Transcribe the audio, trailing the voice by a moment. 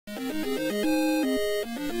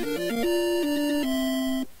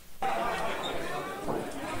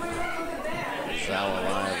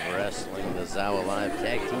ZOWA Live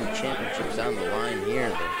Tag Team Championships on the line here.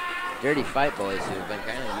 The Dirty Fight Boys, who have been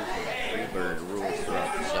kind of using Freebird rules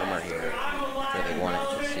throughout the summer here, where they won it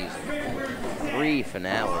this season. 3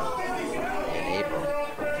 finales in April.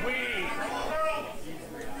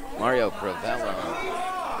 Mario Cravella,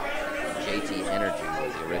 JT Energy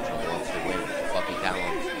was the original ones to win. Bucky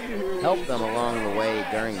Collins helped them along the way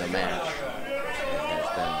during the match. Has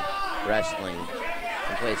been wrestling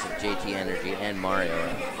in place of JT Energy and Mario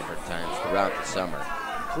at different times throughout the summer,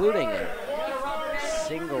 including a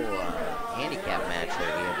single handicap match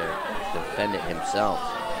where he had to defend it himself.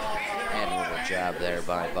 Admirable job there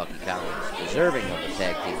by Bucky Collins, deserving of the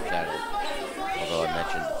tag team title, although I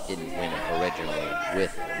mentioned didn't win it originally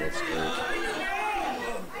with this group.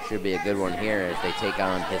 Should be a good one here as they take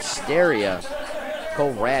on Hysteria,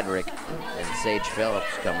 Cole Radrick, and Sage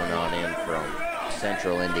Phillips coming on in from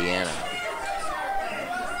Central Indiana.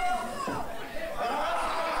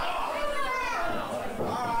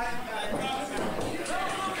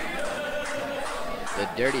 The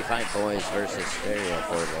Dirty Fight Boys versus Hysteria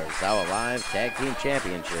for the ZOWA Live Tag Team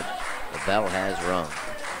Championship. The bell has rung.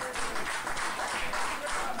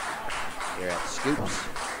 Here at Scoops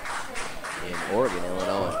in Oregon,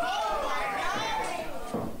 Illinois.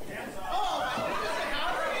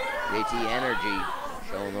 JT Energy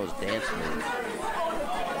showing those dance moves.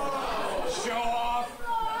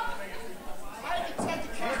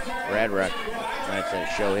 Radrick trying to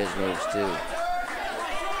show his moves too.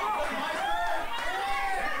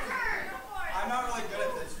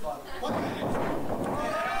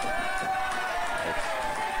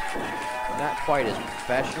 Not quite as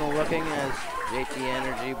professional looking as JT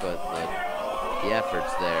Energy, but the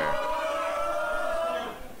effort's there.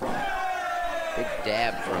 Big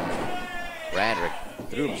dab from Radrick.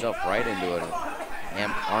 Threw himself right into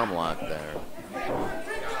an arm lock there.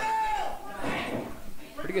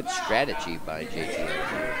 Pretty good strategy by JT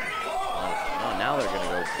Energy. Oh, now they're going to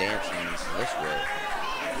go dancing this way.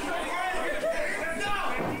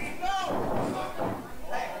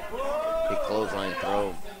 Big clothesline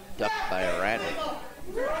throw. Ducked by Radrick.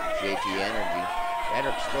 JT Energy.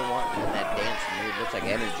 Radrick still wanting that dance move. Looks like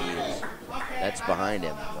Energy is. That's behind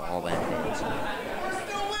him. All that dancing.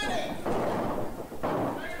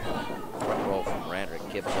 Front roll from Radrick.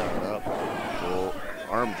 Kips on up. Full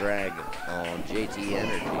arm drag on JT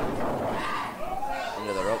Energy.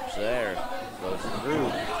 Into the ropes there. Goes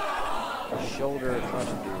through. Shoulder across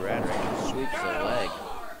through Radrick. Sweeps the leg.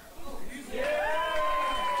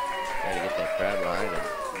 Got to get that crowd behind him.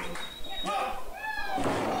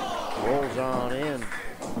 Rolls on in.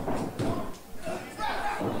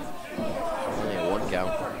 Only a 1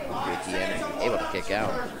 count. JT Energy able to kick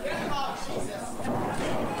out.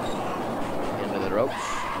 Into the ropes.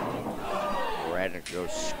 Radrick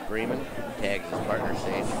goes screaming. Tags his partner,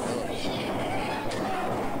 Sage Phillips.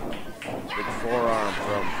 Big forearm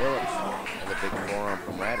from Phillips. And a big forearm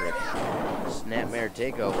from Radrick. Snapmare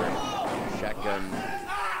takeover. Shotgun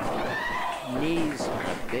knees. A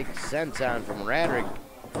big senton from Radrick.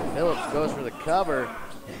 Phillips goes for the cover.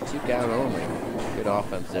 2 count only. Good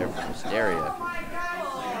offense there from Hysteria.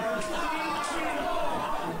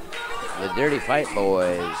 The Dirty Fight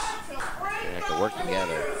Boys gonna have to work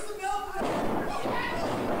together.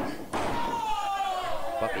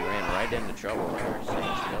 Bucky ran right into trouble there.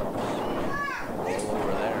 Sage Phillips. Roll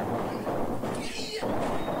over there.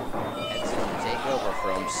 That's a takeover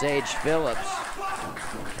from Sage Phillips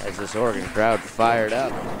as this Oregon crowd fired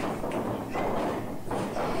up.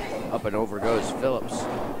 Up and over goes Phillips.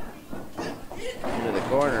 Into the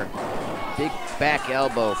corner. Big back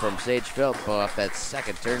elbow from Sage Phillips off that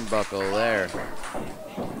second turnbuckle there.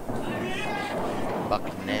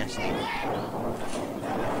 Buck nasty.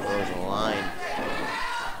 Throws a line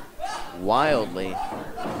wildly.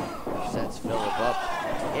 Sets Phillips up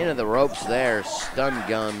into the ropes there. Stun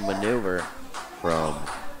gun maneuver from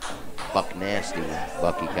Buck Nasty,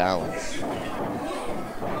 Bucky Collins.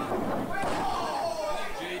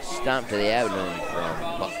 Stomp to the abdomen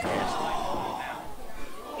from Buck Nasty.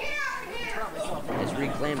 Has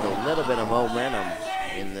reclaimed a little bit of momentum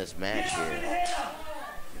in this match here.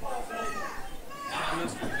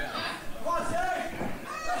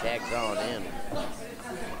 Tags on in.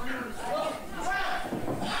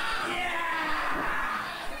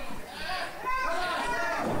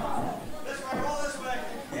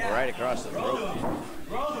 Right across the throat.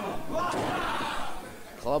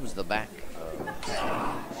 Clubs the back of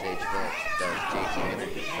Sage Phillips. Does JT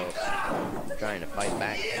Energy. Phillips trying to fight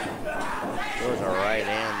back. Throws a right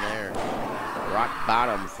hand there. Rock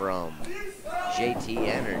bottom from JT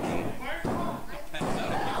Energy.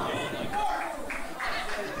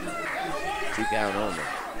 2 count only.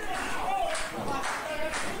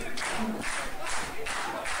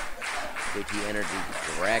 JT Energy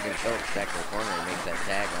dragging Phillips back to the corner and makes that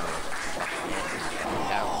tag on it.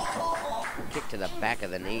 Kick to the back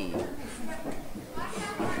of the knee.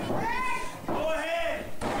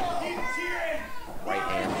 Right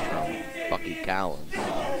hand from Bucky Collins.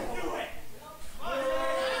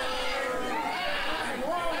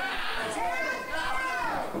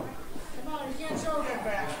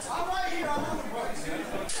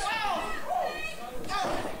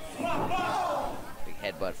 Big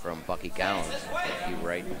headbutt from Bucky Collins. A few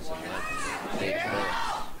right and some left. Sage Phillips.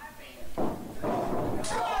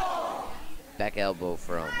 Back elbow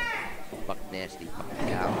from Buck Nasty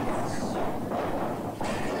Bucky Collins.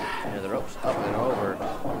 Into the ropes, up and over.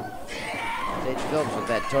 Sage Phillips with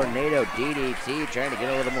that tornado DDT, trying to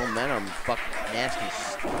get a little momentum. Buck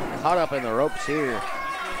Nasty's caught up in the ropes here.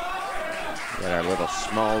 Got our little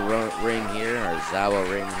small ring here, our ZOWA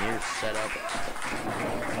ring here set up.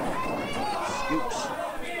 Scoops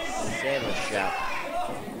sandwich shop.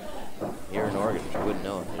 Here in Oregon, you wouldn't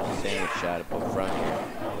know it. There's a sandwich shop up front here,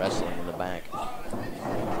 wrestling in the back.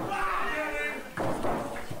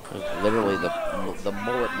 There's literally the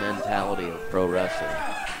mullet mentality of pro wrestling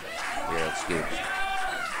here at Scoops.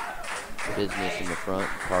 Business in the front,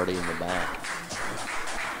 party in the back.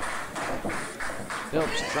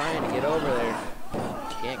 Phillips trying to get over there.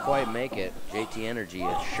 Can't quite make it. JT Energy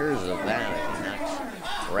assures of that. He knocks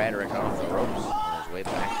Radrick off the ropes on his way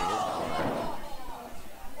back to his corner.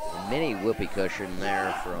 A mini whoopee cushion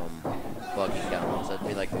there from Bucky Collins. That'd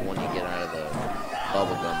be like the one you get out of the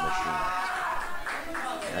bubblegum machine.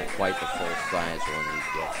 Not quite the full size one you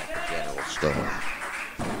get at the general store.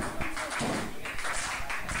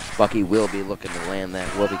 Bucky will be looking to land that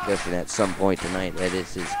whoopee cushion at some point tonight. That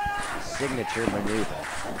is his signature maneuver.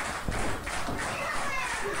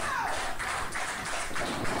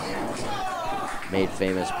 Made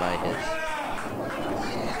famous by his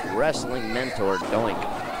wrestling mentor, Doink.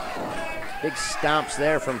 Big stomps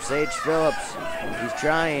there from Sage Phillips. He's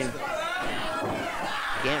trying.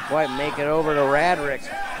 Can't quite make it over to Radrick.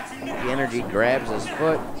 The Energy grabs his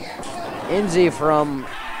foot. Inzi from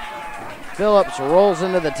Phillips rolls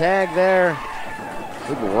into the tag there.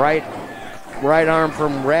 Big right arm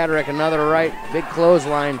from Radrick, another right, big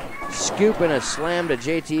clothesline, scoop and a slam to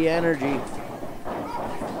JT Energy.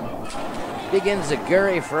 Big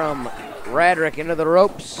enziguri from Radrick into the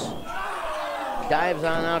ropes. Dives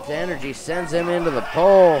on out to Energy, sends him into the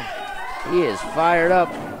pole. He is fired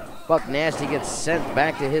up. Buck Nasty gets sent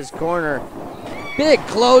back to his corner. Big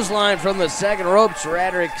clothesline from the second ropes.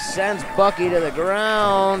 Radrick sends Bucky to the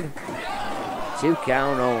ground. 2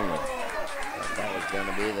 count only. That was going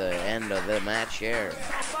to be the end of the match here.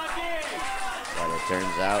 But it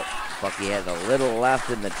turns out Bucky has a little left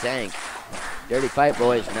in the tank. Dirty Fight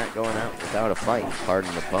Boys not going out without a fight.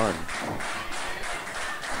 Pardon the pun.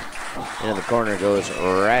 Into the corner goes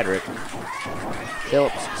Radrick.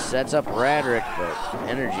 Phillips sets up Radrick, but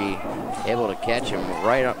Energy able to catch him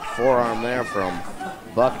right up forearm there from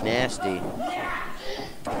Buck Nasty.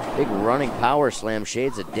 Big running power slam,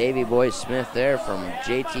 shades of Davey Boy Smith there from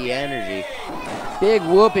JT Energy. Big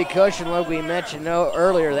whoopee cushion like we mentioned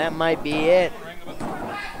earlier, that might be it.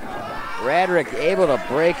 Radrick able to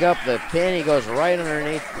break up the pin, he goes right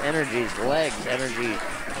underneath Energy's legs. Energy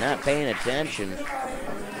not paying attention.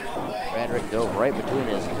 Radrick dove right between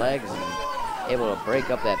his legs and able to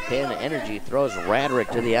break up that pin. Energy throws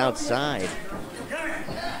Radrick to the outside.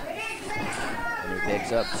 And he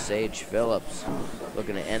picks up Sage Phillips.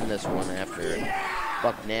 Looking to end this one after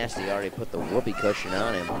Buck Nasty already put the whoopee cushion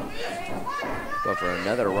on him. Go for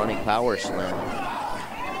another running power slam.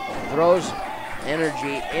 Throws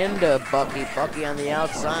Energy into Bucky. Bucky on the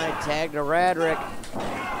outside, tag to Radrick.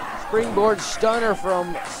 Springboard stunner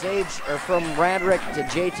from Radrick to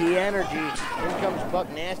JT Energy. In comes Buck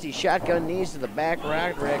Nasty, shotgun knees to the back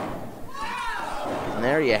Radrick. And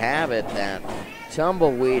there you have it, that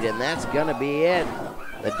tumbleweed, and that's gonna be it.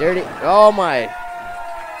 The dirty, oh my.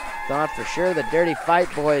 Thought for sure the Dirty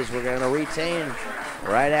Fight Boys were gonna retain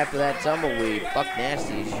right after that tumbleweed. Buck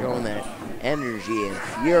Nasty is showing that energy and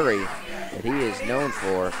fury that he is known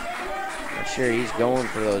for. Not sure he's going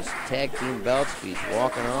for those tag team belts, if he's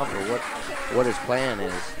walking off, or what his plan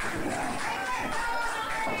is.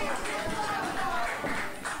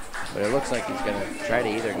 But it looks like he's going to try to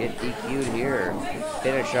either get DQ'd here or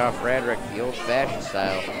finish off Radrick the old-fashioned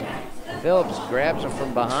style. Phillips grabs him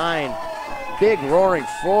from behind. Big roaring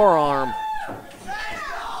forearm.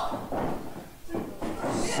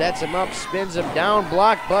 Sets him up, spins him down.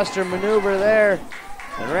 Blockbuster maneuver there.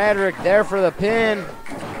 And Radrick there for the pin.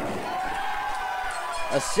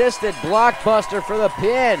 Assisted blockbuster for the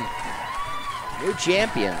pin. New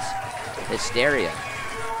champions, Hysteria.